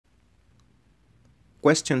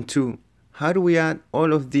Question 2. How do we add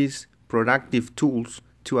all of these productive tools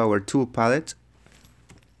to our tool palette?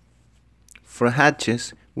 For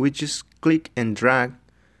hatches, we just click and drag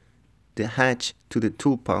the hatch to the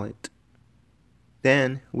tool palette.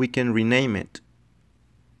 Then we can rename it.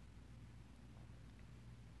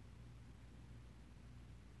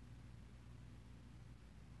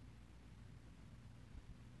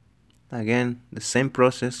 Again, the same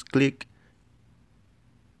process, click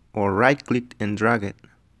or right click and drag it.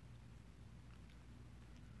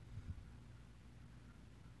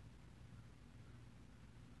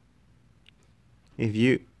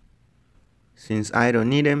 Since I don't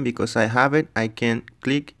need them because I have it, I can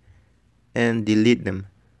click and delete them.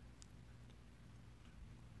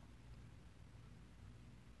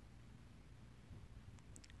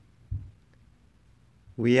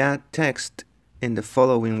 We add text in the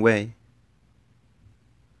following way.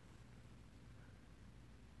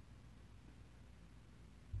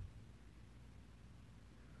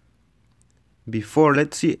 Before,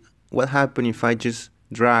 let's see what happens if I just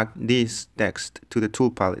drag this text to the tool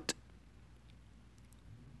palette.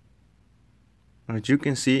 As you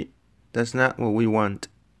can see, that's not what we want.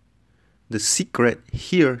 The secret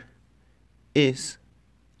here is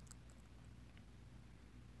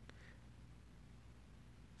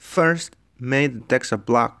first make the text a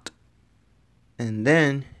block and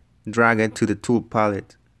then drag it to the tool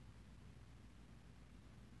palette.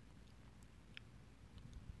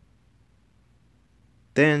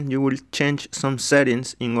 Then you will change some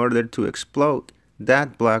settings in order to explode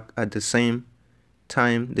that block at the same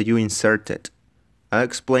time that you insert it. I'll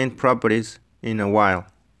explain properties in a while.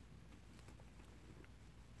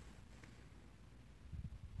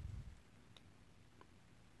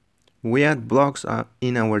 We add blocks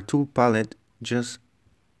in our tool palette just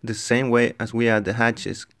the same way as we add the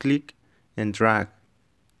hatches. Click and drag.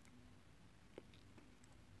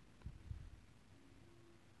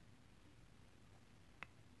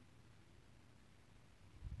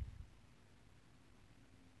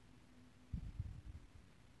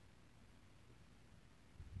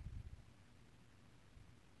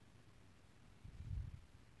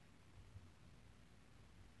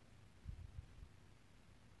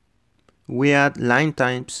 We add line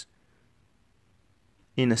types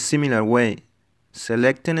in a similar way.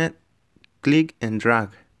 Selecting it, click and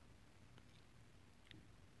drag.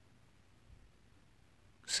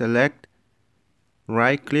 Select,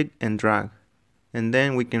 right click and drag, and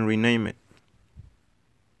then we can rename it.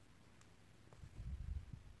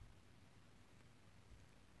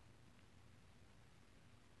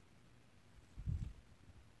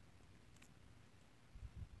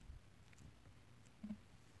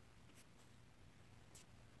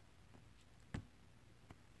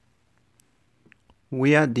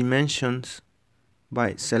 We add dimensions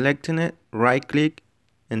by selecting it, right click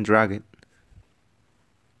and drag it.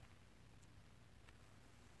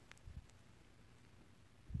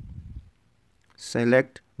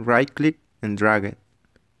 Select, right click and drag it.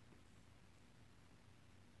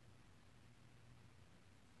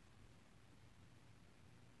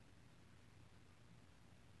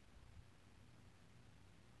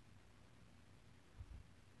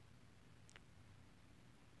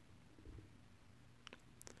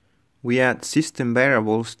 We add system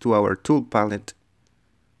variables to our tool palette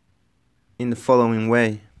in the following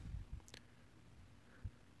way.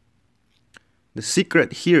 The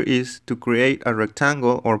secret here is to create a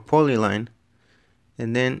rectangle or polyline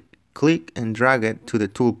and then click and drag it to the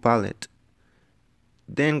tool palette.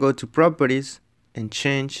 Then go to properties and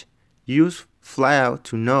change use flyout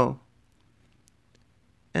to no,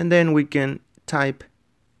 and then we can type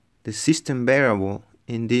the system variable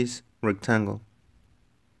in this rectangle.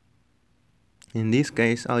 In this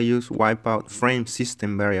case, I'll use wipeout frame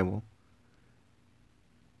system variable.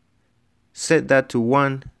 Set that to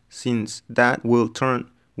 1 since that will turn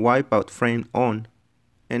wipeout frame on,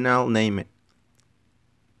 and I'll name it.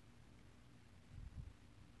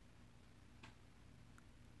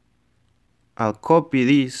 I'll copy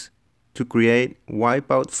this to create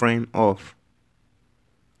wipeout frame off.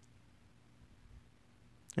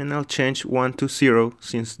 And I'll change 1 to 0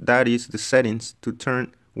 since that is the settings to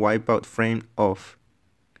turn wipeout frame off.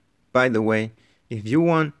 By the way, if you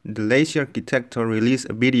want the Lazy Arquitecto to release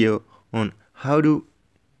a video on how to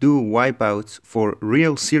do wipeouts for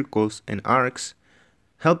real circles and arcs,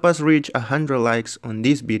 help us reach 100 likes on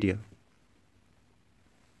this video.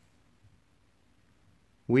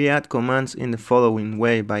 We add commands in the following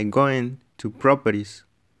way by going to properties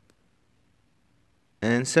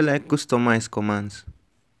and select customize commands.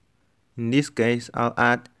 In this case, I'll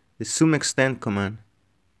add the zoom extend command.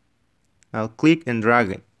 I'll click and drag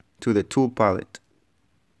it to the tool palette.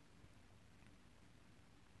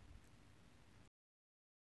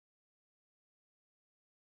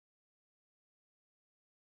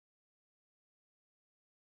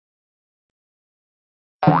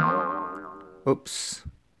 Oops.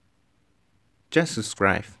 Just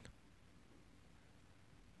subscribe.